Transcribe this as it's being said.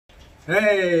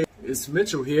Hey, it's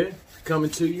Mitchell here, coming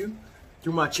to you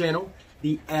through my channel,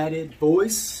 The Added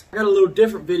Voice. I got a little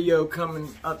different video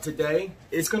coming up today.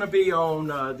 It's going to be on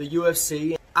the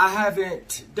UFC. I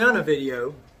haven't done a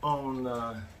video on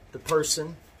the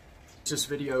person this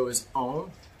video is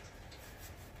on.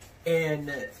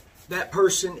 And that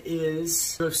person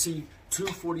is UFC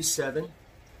 247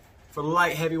 for the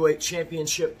light heavyweight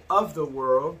championship of the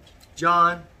world,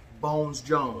 Jon Bones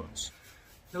Jones.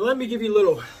 Now let me give you a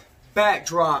little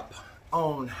backdrop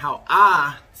on how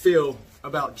I feel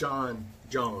about Jon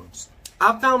Jones.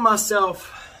 I found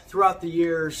myself throughout the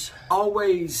years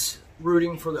always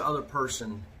rooting for the other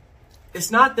person. It's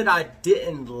not that I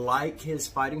didn't like his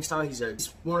fighting style.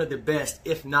 He's one of the best,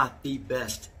 if not the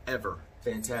best ever.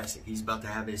 Fantastic. He's about to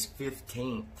have his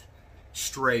 15th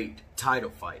straight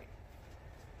title fight.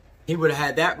 He would have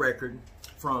had that record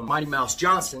from Mighty Mouse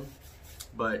Johnson,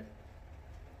 but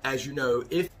as you know,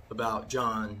 about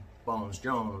Jon Bones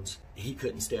Jones, he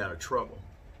couldn't stay out of trouble.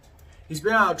 He's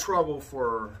been out of trouble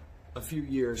for a few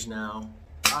years now.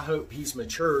 I hope he's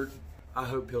matured. I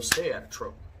hope he'll stay out of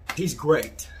trouble. He's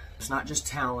great. It's not just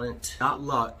talent, not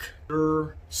luck,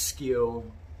 pure skill,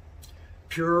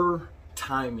 pure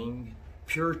timing,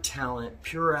 pure talent,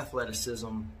 pure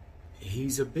athleticism.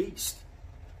 He's a beast.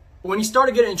 When he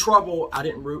started getting in trouble, I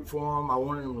didn't root for him. I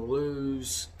wanted him to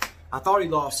lose. I thought he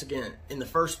lost again in the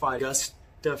first fight.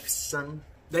 Gustafson.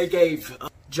 They gave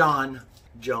Jon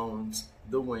Jones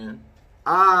the win.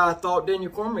 I thought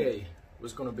Daniel Cormier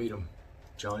was going to beat him.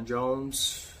 Jon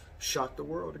Jones shocked the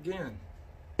world again.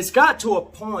 It's got to a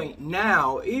point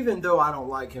now, even though I don't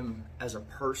like him as a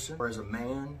person or as a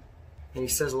man, and he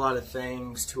says a lot of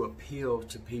things to appeal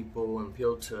to people and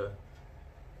appeal to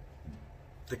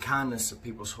the kindness of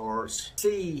people's hearts.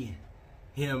 See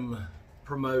him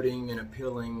promoting and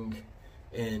appealing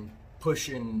and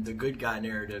pushing the good guy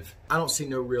narrative. I don't see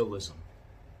no realism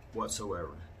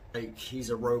whatsoever. Like he's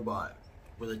a robot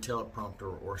with a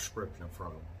teleprompter or a script in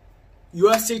front of him.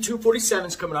 UFC 247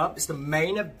 is coming up. It's the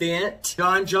main event.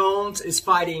 Jon Jones is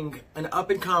fighting an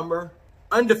up-and-comer,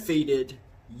 undefeated,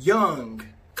 young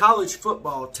college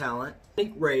football talent,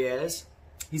 Dominick Reyes.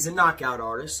 He's a knockout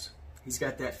artist. He's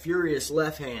got that furious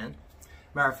left hand.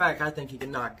 Matter of fact, I think he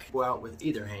can knock people out with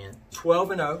either hand.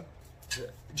 12-0.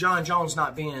 Jon Jones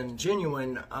not being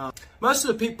genuine. Most of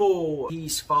the people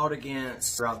he's fought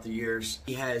against throughout the years,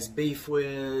 he has beef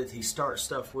with, he starts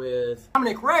stuff with.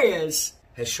 Dominick Reyes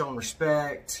has shown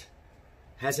respect,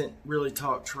 hasn't really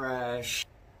talked trash.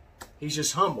 He's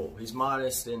just humble, he's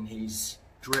modest, and he's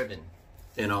driven,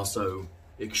 and also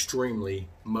extremely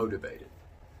motivated.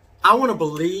 I want to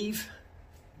believe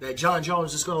that Jon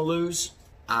Jones is going to lose.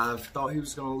 I've thought he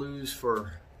was going to lose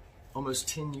for almost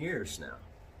 10 years now.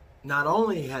 Not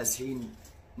only has he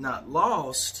not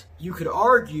lost, you could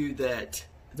argue that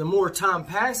the more time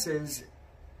passes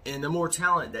and the more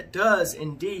talent that does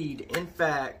indeed, in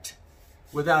fact,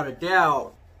 without a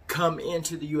doubt, come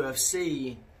into the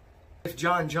UFC, if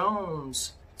Jon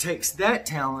Jones takes that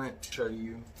talent to show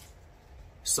you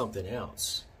something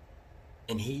else,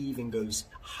 and he even goes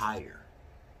higher.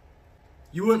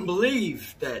 You wouldn't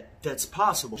believe that that's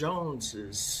possible. Jones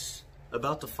is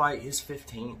about to fight his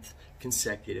 15th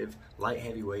consecutive light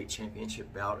heavyweight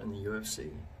championship bout in the UFC.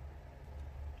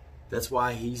 That's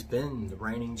why he's been the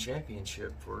reigning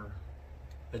championship for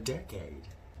a decade.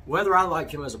 Whether I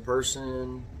like him as a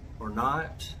person or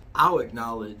not, I'll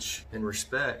acknowledge and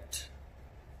respect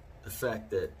the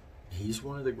fact that he's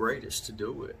one of the greatest to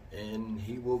do it, and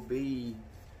he will be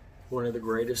one of the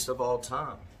greatest of all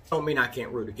time. Don't mean I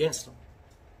can't root against him.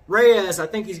 Reyes, I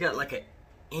think he's got like an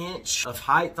inch of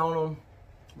height on him.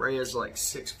 Reyes like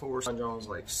 6'4", Jon Jones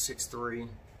like 6'3".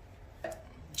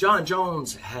 Jon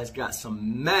Jones has got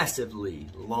some massively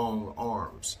long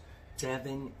arms.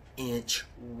 7-inch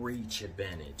reach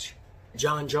advantage.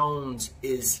 Jon Jones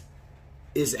is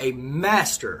a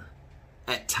master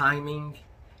at timing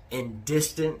and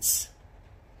distance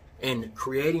and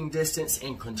creating distance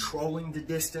and controlling the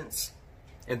distance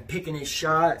and picking his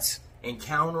shots and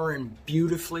countering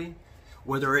beautifully,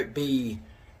 whether it be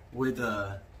with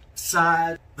a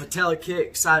side patella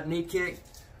kick, side knee kick,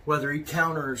 whether he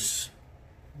counters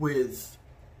with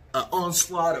an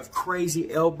onslaught of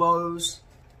crazy elbows,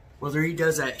 whether he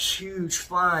does that huge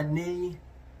flying knee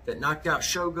that knocked out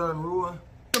Shogun Rua.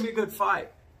 It's going to be a good fight.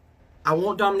 I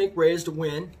want Dominick Reyes to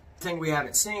win. The thing we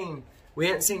haven't seen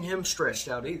him stretched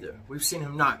out either. We've seen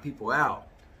him knock people out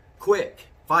quick,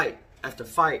 fight after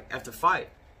fight after fight.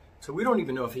 So we don't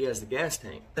even know if he has the gas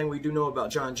tank. The thing we do know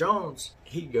about Jon Jones,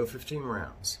 he can go 15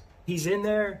 rounds. He's in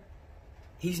there,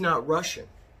 he's not rushing.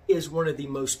 He is one of the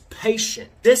most patient,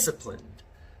 disciplined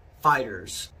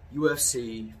fighters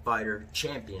UFC fighter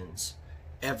champions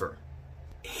ever.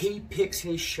 He picks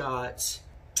his shots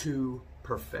to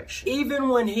perfection. Even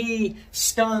when he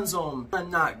stuns them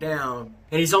and knocked down,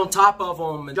 and he's on top of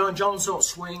them, and Jon Jones don't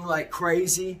swing like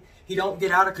crazy, he don't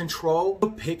get out of control,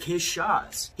 he'll pick his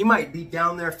shots. He might be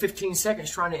down there 15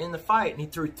 seconds trying to end the fight, and he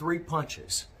threw 3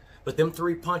 punches. But them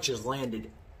 3 punches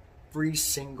landed every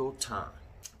single time.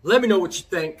 Let me know what you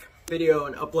think. Video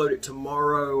and upload it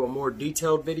tomorrow, a more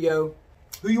detailed video.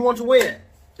 Who you want to win?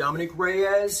 Dominick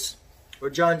Reyes or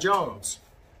Jon Jones?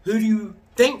 Who do you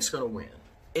think's gonna win?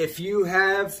 If you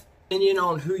have an opinion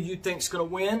on who you think's gonna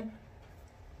win,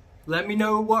 let me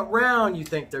know what round you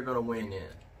think they're gonna win in.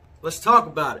 Let's talk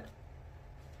about it.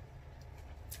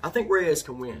 I think Reyes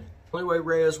can win. The only way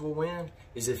Reyes will win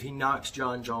is if he knocks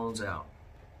Jon Jones out.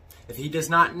 If he does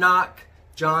not knock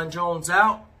Jon Jones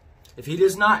out, if he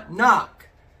does not knock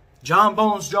Jon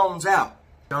Bones Jones out,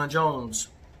 Jon Jones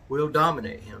will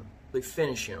dominate him, will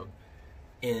finish him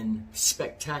in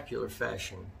spectacular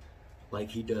fashion like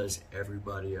he does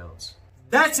everybody else.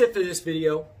 That's it for this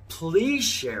video. Please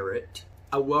share it.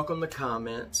 I welcome the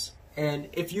comments. And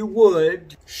if you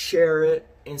would, share it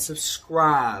and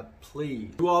subscribe,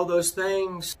 please. Do all those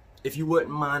things. If you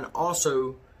wouldn't mind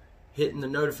also hitting the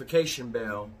notification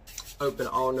bell, open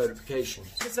all notifications.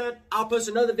 Like I said, I'll post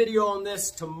another video on this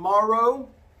tomorrow,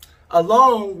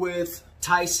 along with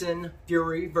Tyson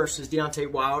Fury versus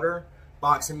Deontay Wilder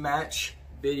boxing match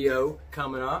video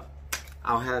coming up.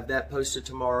 I'll have that posted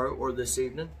tomorrow or this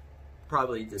evening.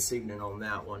 Probably this evening on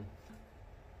that one.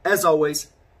 As always,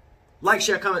 like,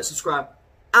 share, comment, subscribe.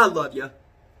 I love you.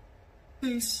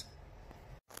 Peace.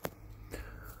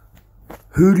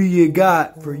 Who do you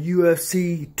got for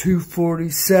UFC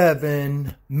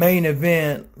 247 main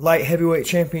event light heavyweight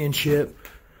championship?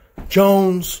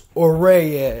 Jones or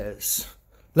Reyes?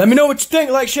 Let me know what you think.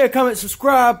 Like, share, comment,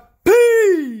 subscribe.